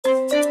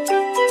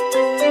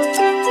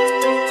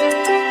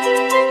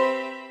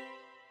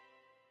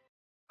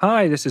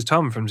Hi, this is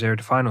Tom from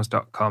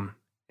ZeroToFinals.com.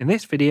 In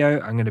this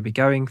video, I'm going to be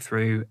going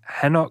through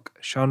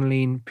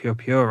Henoch-Schonlein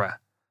Purpura,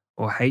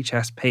 or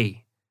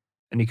HSP,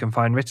 and you can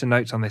find written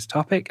notes on this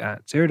topic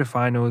at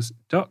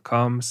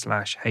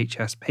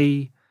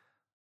ZeroToFinals.com/HSP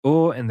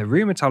or in the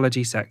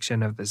rheumatology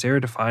section of the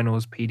Zero to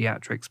Finals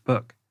Paediatrics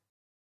book.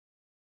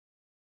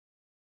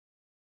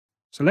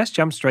 So let's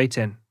jump straight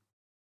in.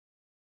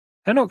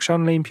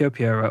 Henoch-Schonlein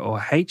Purpura, or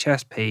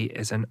HSP,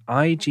 is an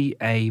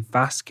IgA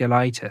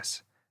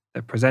vasculitis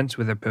that presents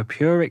with a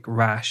purpuric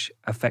rash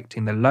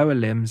affecting the lower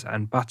limbs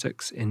and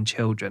buttocks in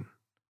children.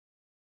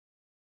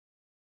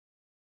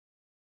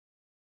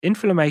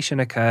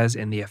 Inflammation occurs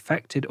in the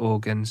affected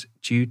organs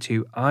due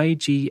to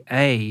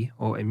IgA,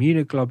 or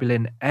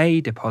immunoglobulin A,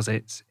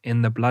 deposits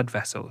in the blood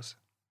vessels.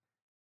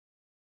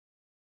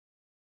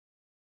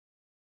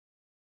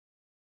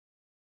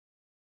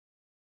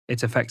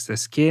 It affects the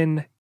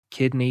skin,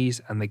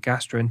 kidneys, and the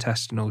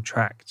gastrointestinal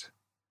tract.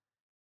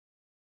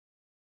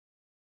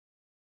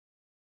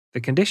 The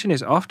condition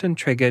is often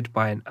triggered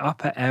by an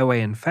upper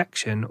airway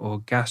infection or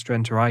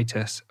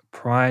gastroenteritis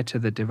prior to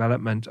the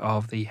development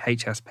of the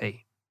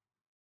HSP.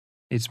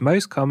 It's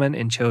most common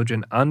in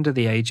children under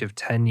the age of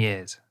 10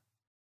 years.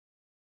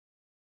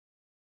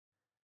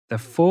 The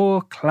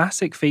four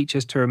classic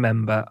features to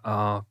remember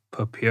are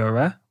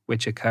purpura,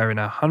 which occur in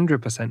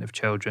 100% of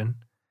children,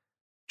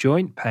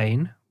 joint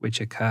pain, which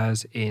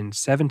occurs in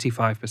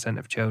 75%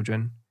 of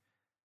children,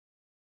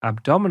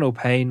 abdominal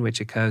pain,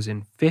 which occurs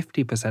in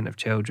 50% of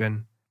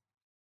children,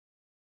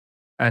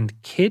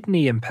 and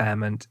kidney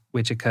impairment,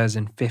 which occurs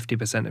in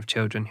 50% of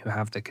children who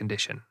have the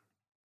condition.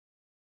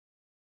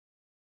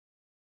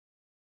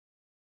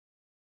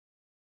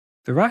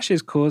 The rash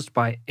is caused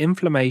by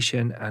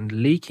inflammation and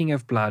leaking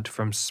of blood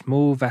from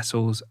small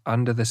vessels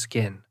under the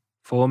skin,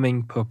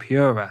 forming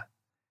purpura.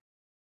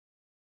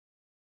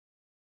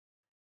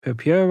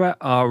 Purpura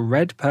are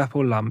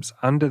red-purple lumps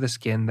under the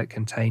skin that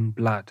contain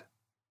blood.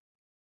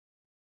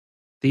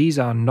 These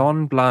are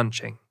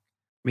non-blanching,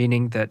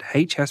 meaning that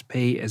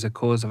HSP is a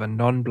cause of a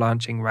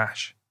non-blanching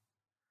rash.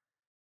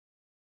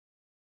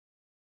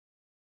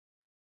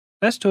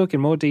 Let's talk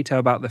in more detail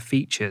about the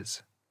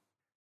features.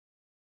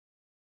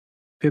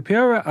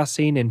 Purpura are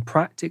seen in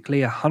practically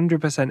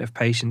 100% of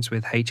patients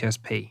with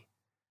HSP.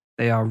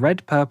 They are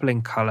red-purple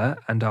in colour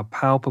and are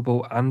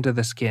palpable under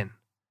the skin.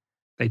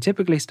 They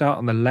typically start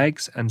on the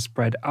legs and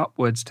spread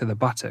upwards to the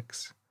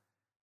buttocks.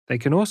 They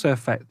can also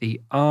affect the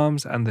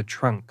arms and the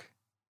trunk.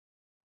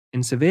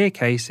 In severe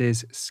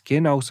cases,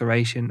 skin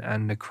ulceration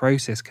and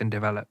necrosis can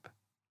develop.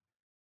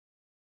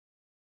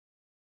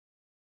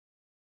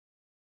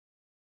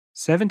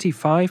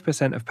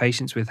 75% of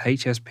patients with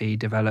HSP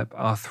develop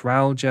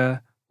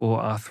arthralgia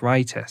or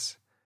arthritis,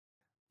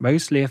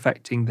 mostly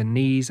affecting the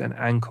knees and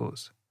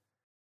ankles.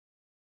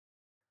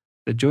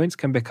 The joints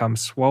can become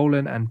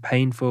swollen and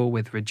painful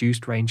with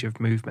reduced range of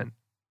movement.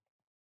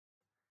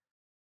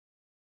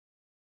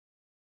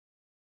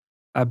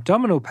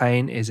 Abdominal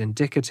pain is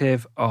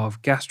indicative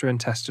of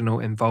gastrointestinal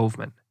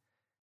involvement.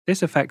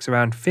 This affects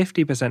around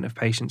 50% of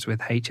patients with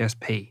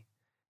HSP.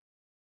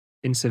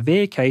 In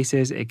severe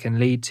cases, it can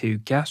lead to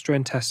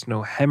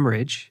gastrointestinal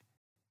hemorrhage,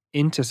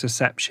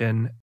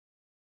 intussusception,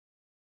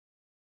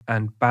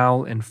 and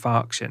bowel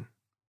infarction.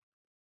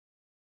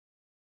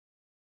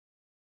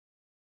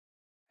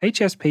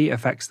 HSP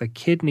affects the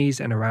kidneys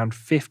in around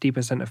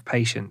 50% of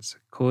patients,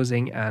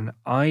 causing an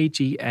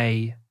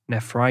IgA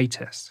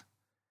nephritis.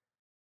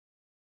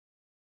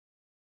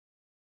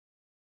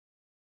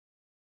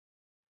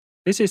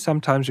 This is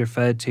sometimes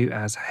referred to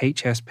as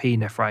HSP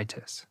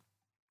nephritis.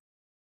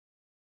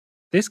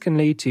 This can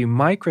lead to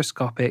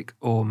microscopic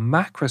or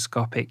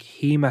macroscopic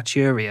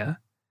hematuria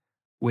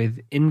with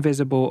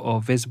invisible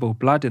or visible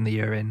blood in the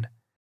urine,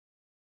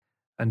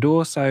 and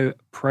also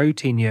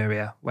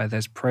proteinuria where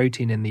there's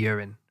protein in the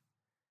urine.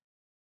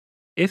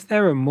 If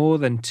there are more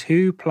than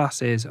 2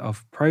 pluses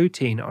of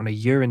protein on a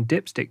urine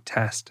dipstick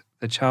test,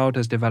 the child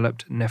has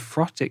developed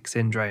nephrotic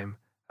syndrome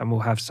and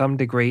will have some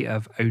degree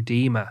of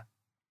oedema.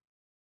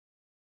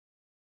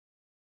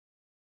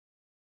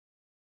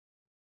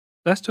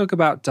 Let's talk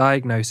about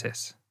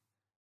diagnosis.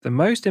 The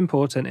most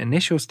important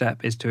initial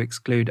step is to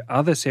exclude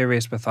other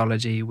serious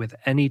pathology with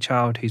any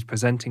child who's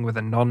presenting with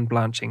a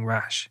non-blanching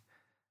rash,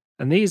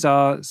 and these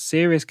are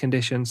serious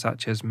conditions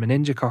such as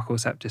meningococcal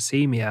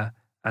septicemia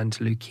and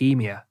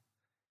leukemia.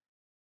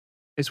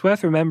 It's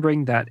worth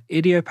remembering that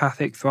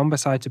idiopathic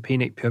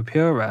thrombocytopenic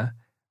purpura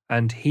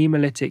and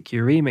hemolytic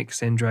uremic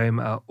syndrome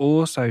are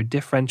also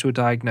differential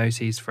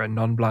diagnoses for a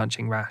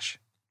non-blanching rash.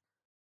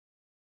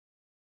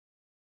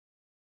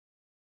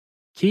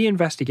 Key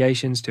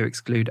investigations to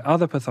exclude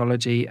other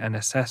pathology and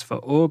assess for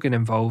organ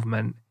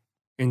involvement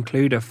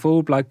include a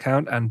full blood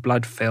count and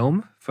blood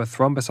film for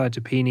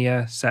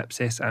thrombocytopenia,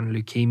 sepsis, and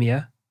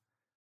leukemia,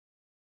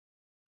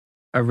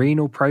 a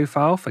renal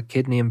profile for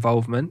kidney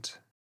involvement,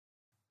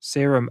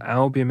 serum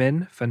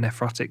albumin for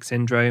nephrotic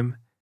syndrome,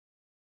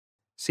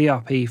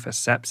 CRP for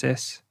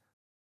sepsis,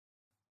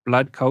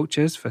 blood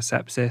cultures for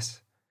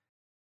sepsis,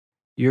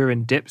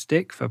 urine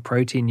dipstick for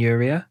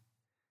proteinuria,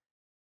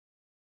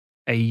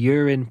 a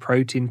urine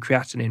protein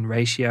creatinine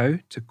ratio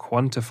to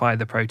quantify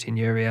the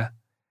proteinuria,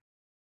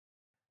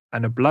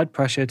 and a blood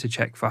pressure to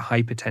check for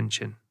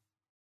hypertension.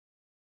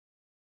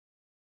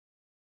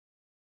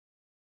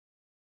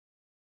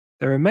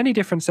 There are many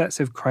different sets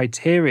of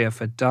criteria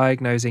for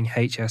diagnosing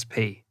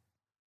HSP,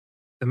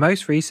 the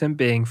most recent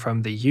being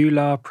from the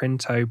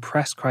Euler-Printo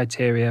Press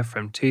criteria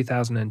from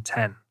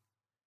 2010.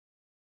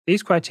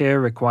 These criteria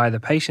require the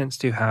patients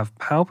to have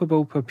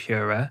palpable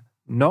purpura,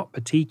 not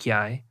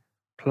petechiae,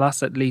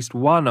 plus at least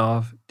one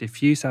of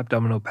diffuse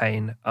abdominal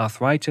pain,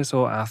 arthritis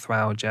or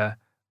arthralgia,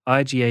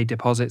 IgA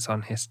deposits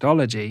on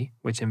histology,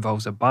 which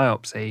involves a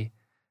biopsy,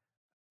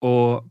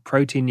 or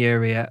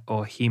proteinuria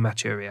or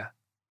hematuria.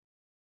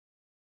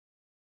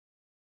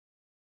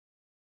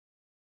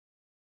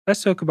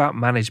 Let's talk about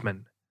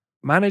management.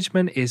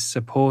 Management is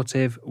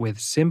supportive with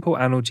simple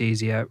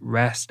analgesia,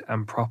 rest,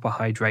 and proper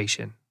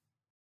hydration.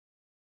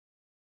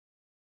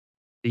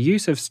 The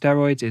use of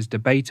steroids is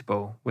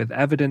debatable, with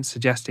evidence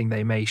suggesting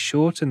they may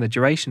shorten the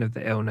duration of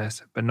the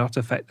illness but not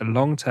affect the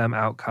long-term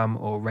outcome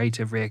or rate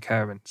of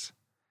reoccurrence.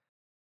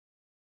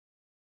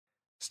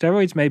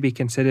 Steroids may be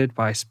considered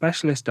by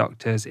specialist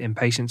doctors in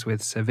patients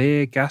with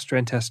severe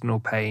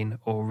gastrointestinal pain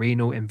or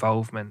renal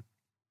involvement.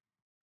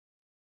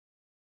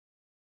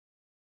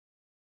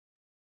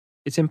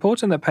 It's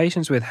important that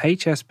patients with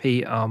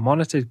HSP are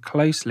monitored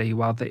closely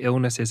while the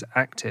illness is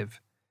active.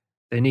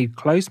 They need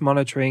close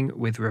monitoring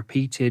with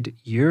repeated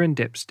urine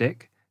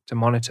dipstick to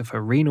monitor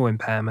for renal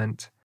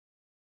impairment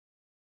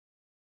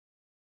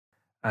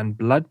and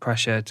blood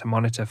pressure to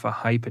monitor for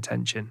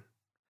hypertension.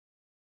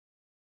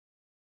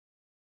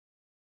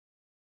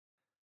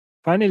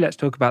 Finally, let's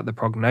talk about the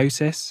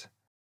prognosis.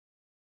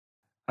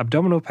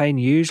 Abdominal pain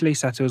usually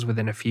settles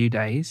within a few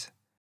days.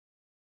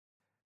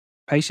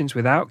 Patients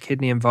without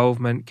kidney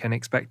involvement can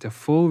expect a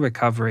full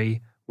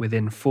recovery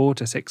within 4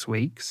 to 6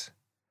 weeks.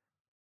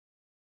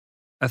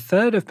 A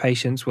third of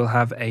patients will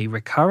have a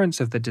recurrence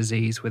of the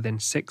disease within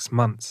 6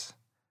 months,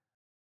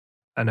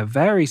 and a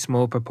very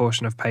small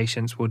proportion of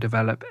patients will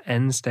develop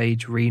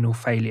end-stage renal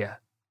failure.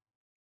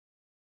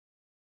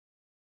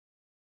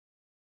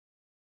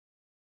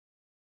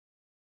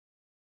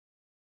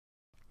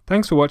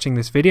 Thanks for watching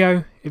this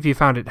video. If you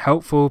found it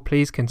helpful,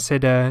 please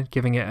consider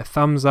giving it a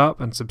thumbs up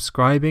and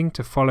subscribing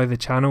to follow the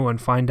channel and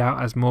find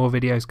out as more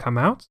videos come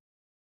out.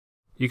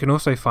 You can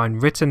also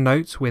find written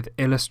notes with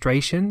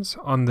illustrations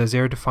on the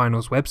Zero to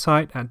Finals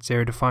website at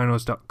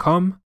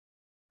zerotofinals.com.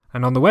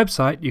 And on the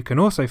website, you can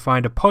also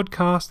find a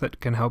podcast that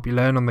can help you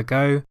learn on the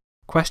go,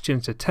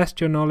 questions to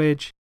test your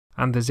knowledge,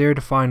 and the Zero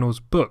to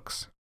Finals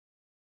books.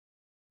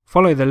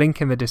 Follow the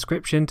link in the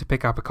description to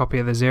pick up a copy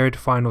of the Zero to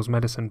Finals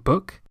Medicine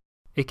book.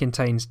 It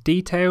contains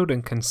detailed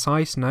and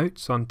concise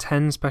notes on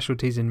 10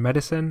 specialties in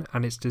medicine,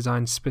 and it's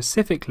designed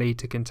specifically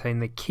to contain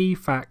the key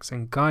facts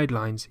and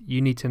guidelines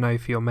you need to know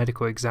for your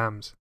medical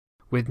exams,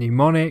 with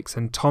mnemonics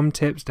and tom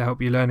tips to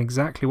help you learn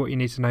exactly what you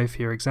need to know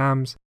for your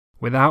exams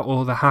without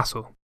all the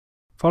hassle.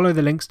 Follow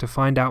the links to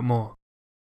find out more.